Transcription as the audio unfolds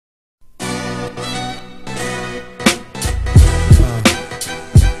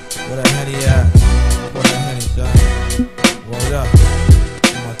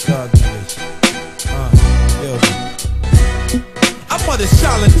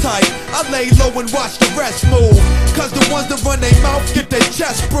tight. I lay low and watch the rest move, cause the ones that run their mouth get their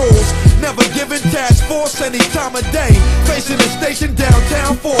chest bruised. Never giving task force any time of day, facing the station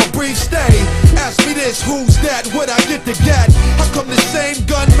downtown for a brief stay. Ask me this, who's that, what I get to get? How come the same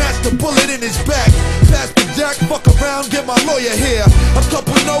gun match the bullet in his back? Pass the jack, fuck around, get my lawyer here. A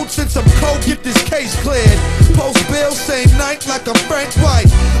couple notes and some coke, get this case cleared. Post bill, same night like I'm Frank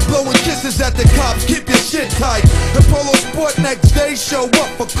White. Blowing kisses at the cops, keep your shit tight. The Polo Sport next day, show up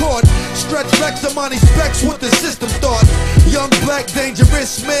for court. Stretch flex on money specs, what the system thought. Young, black,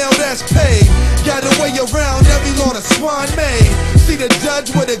 dangerous, male that's paid. Got a way around every law the swine made. See the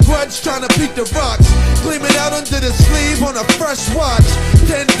judge with a grudge trying to beat the rocks, gleaming out under the sleeve on a fresh watch.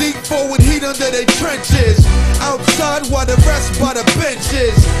 10 deep forward heat under their trenches. Outside while the rest by the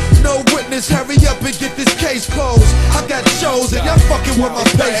benches. No witness, hurry up and get this case closed. I got shows and y'all fucking with my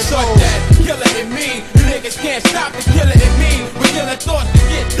pesos. Killer in me, you niggas can't stop the killer in me. We're killing thoughts to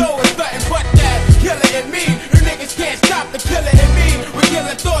get dough, it's nothing but that. Killer in me, you niggas can't stop the killer in me. We're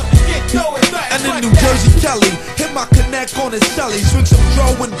killing thoughts to get dough, it's nothing and but in New Jersey, Kelly hit my connect on his celly. Swing some dro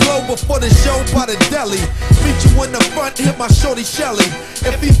and blow before the show by the deli. Meet you in the front, hit my shorty Shelly.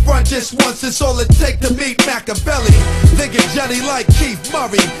 If he front just once, it's all it take to meet Machiavelli. Thinking Johnny like Keith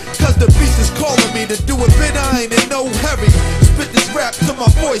Murray, cause the beast is calling me to do a bit, I ain't in no hurry. Spit this rap till my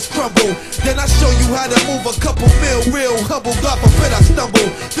voice crumble, then I show you how to move a couple mil, real humble. God forbid I stumble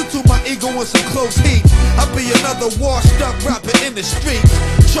due to my ego and some close heat. I'll be another washed up rapper in the streets,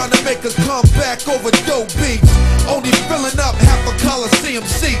 trying to make a comeback over dope beats. Only filling up half a Coliseum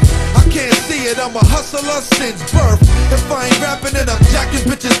seat. I can't see it, I'm a hustler since birth. If I ain't rapping then I'm jacking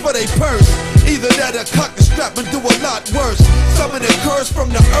bitches for they purse. Either that or cock the strap and do a lot worse. Summon a curse from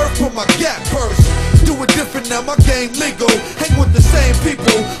the earth for my gap purse. Do it different now, my game legal. Hang with the same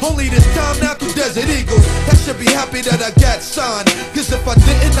people, only this time now through Desert Eagles. I should be happy that I got signed, cause if I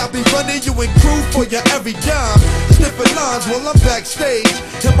didn't I'd be running you and crew for your every dime. Sniffing lines while I'm backstage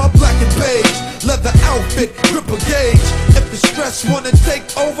in my black and beige leather outfit, grip a gauge. If the stress wanna take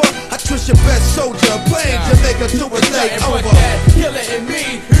over, I twist your best soldier, playing Jamaica to a late over. Killer in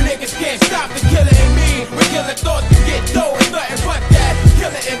me, you niggas can't stop the killer in me. We're killing thoughts to get dough, it's nothing but that.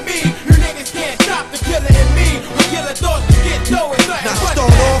 Killer in me, you niggas can't stop the killer in me. We're killing thoughts to get dough, it's nothing now but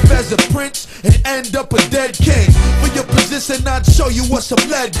start off as a prince and end up a dead king. For your position I'd show you what some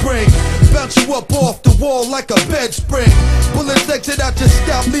lead bring. Bounce you up off the wall like a bed spring. Bullets exit out your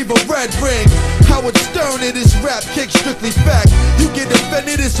scalp, leave a red ring. Howard Stern in his rap, kick strictly fact. You get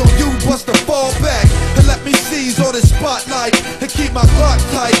offended, it's on you, bust a fall back. And let me seize all the spotlight and keep my Glock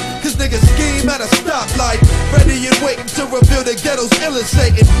tight, cause niggas scheme at a stoplight. Ready and waiting to reveal the ghetto's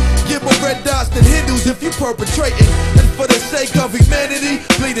illustrating. Give more red dots than Hindus if you perpetrating. And for the sake of humanity,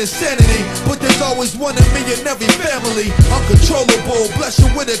 bleed insanity. But there's always one of me in every family. Uncontrollable, bless you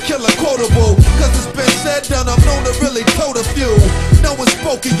with a killer quotable. Cause it's been said done, I'm known to really tote a few. No one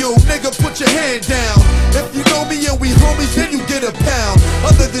spoke of you, nigga, put your hand down. If you know me and we homies, then you get a pound.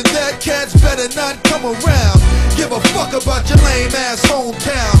 Other than that, cats better not come around. Give a fuck about your lame ass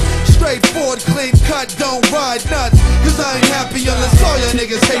hometown. Straightforward, clean cut, don't ride nuts. Cause I ain't happy unless all your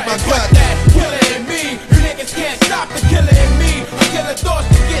niggas hate my guts. Killer in me, you niggas can't stop the killer in me. I'm killing thoughts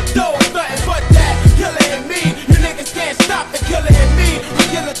to get dough, it's nothing but that. Killer in me, you niggas can't stop the killer in me.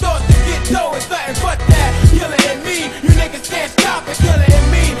 We're killing thoughts to get dough, it's nothing but that. Killer in me, you niggas can't stop the killer in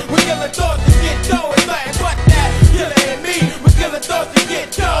me. We're killing thoughts to get dough, it's nothing but that. Killer in me, we're killing thoughts to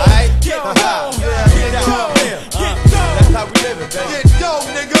get dough. Get dough, get dough, get dough. That's how we live it, baby. Get dough,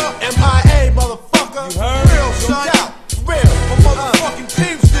 nigga. MIA, motherfucker. You heard? Real, son. No doubt. Real. My motherfucking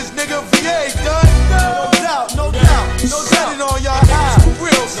Teamsters, nigga. VA, done. No doubt, no doubt, no Setting doubt. on y'all niggas for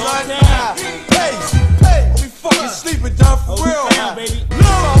real, son. Pace, we fucking sleeping, done, for real.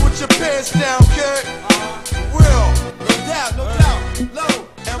 Low with your pants down, kid. For real. No doubt, no doubt. Low.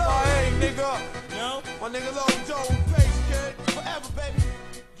 MIA, nigga. My nigga Low.